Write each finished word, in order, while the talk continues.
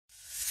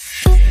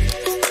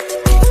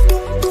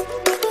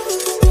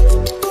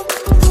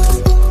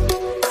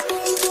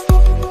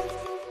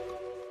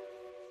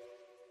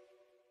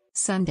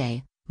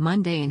Sunday,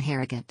 Monday in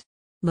Harrogate.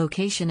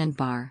 Location and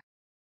bar.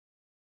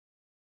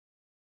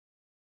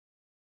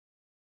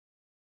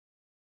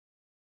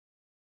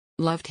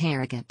 Loved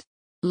Harrogate.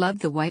 Loved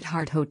the White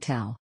Hart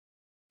Hotel.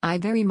 I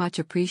very much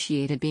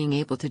appreciated being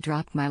able to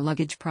drop my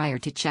luggage prior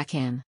to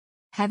check-in.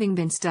 Having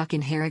been stuck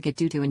in Harrogate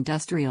due to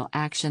industrial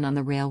action on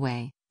the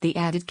railway, the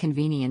added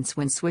convenience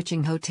when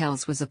switching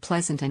hotels was a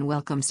pleasant and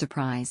welcome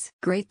surprise.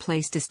 Great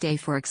place to stay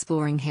for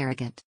exploring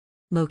Harrogate.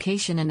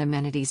 Location and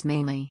amenities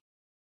mainly.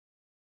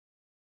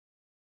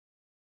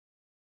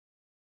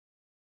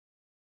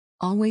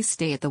 Always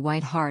stay at the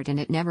White Hart and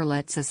it never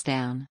lets us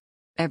down.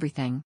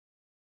 Everything.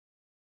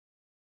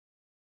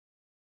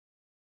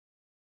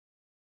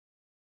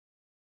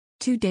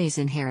 Two days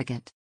in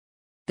Harrogate.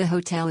 The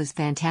hotel is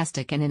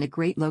fantastic and in a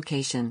great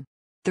location.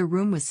 The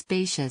room was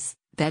spacious,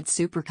 bed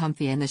super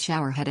comfy and the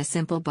shower had a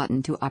simple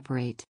button to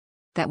operate.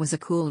 That was a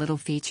cool little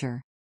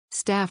feature.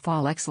 Staff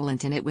all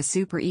excellent and it was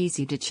super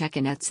easy to check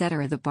in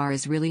etc. The bar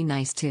is really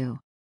nice too.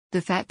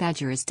 The Fat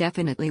Badger is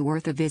definitely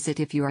worth a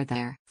visit if you are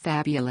there.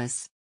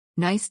 Fabulous.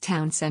 Nice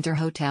town center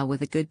hotel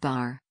with a good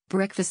bar,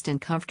 breakfast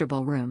and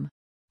comfortable room.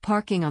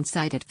 Parking on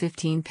site at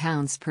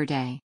 £15 per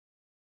day.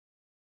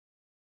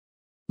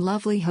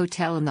 Lovely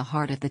hotel in the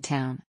heart of the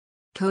town.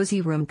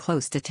 Cozy room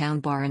close to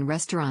town bar and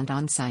restaurant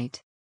on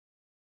site.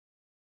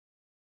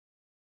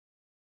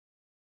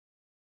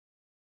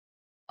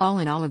 All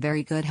in all a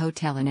very good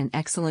hotel and an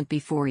excellent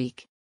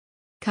before-eek.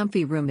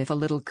 Comfy room if a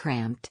little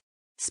cramped.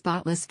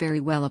 Spotless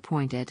very well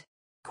appointed.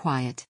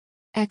 Quiet.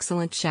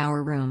 Excellent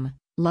shower room,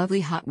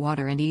 lovely hot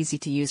water and easy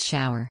to use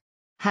shower.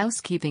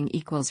 Housekeeping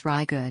equals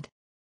rye good.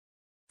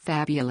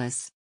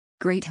 Fabulous.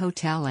 Great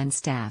hotel and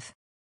staff.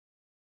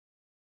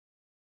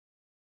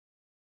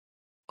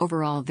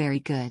 Overall very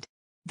good.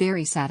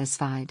 Very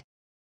satisfied.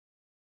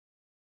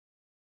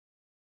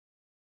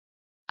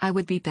 I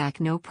would be back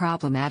no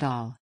problem at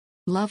all.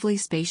 Lovely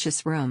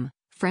spacious room,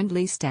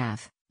 friendly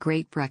staff,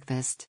 great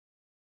breakfast.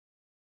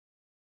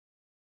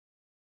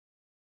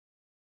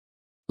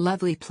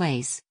 Lovely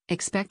place,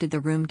 expected the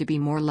room to be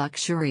more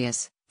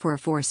luxurious, for a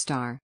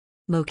 4-star.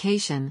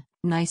 Location,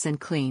 nice and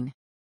clean.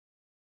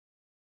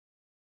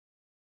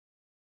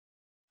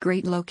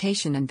 Great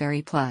location and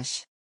very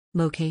plush.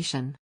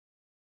 Location.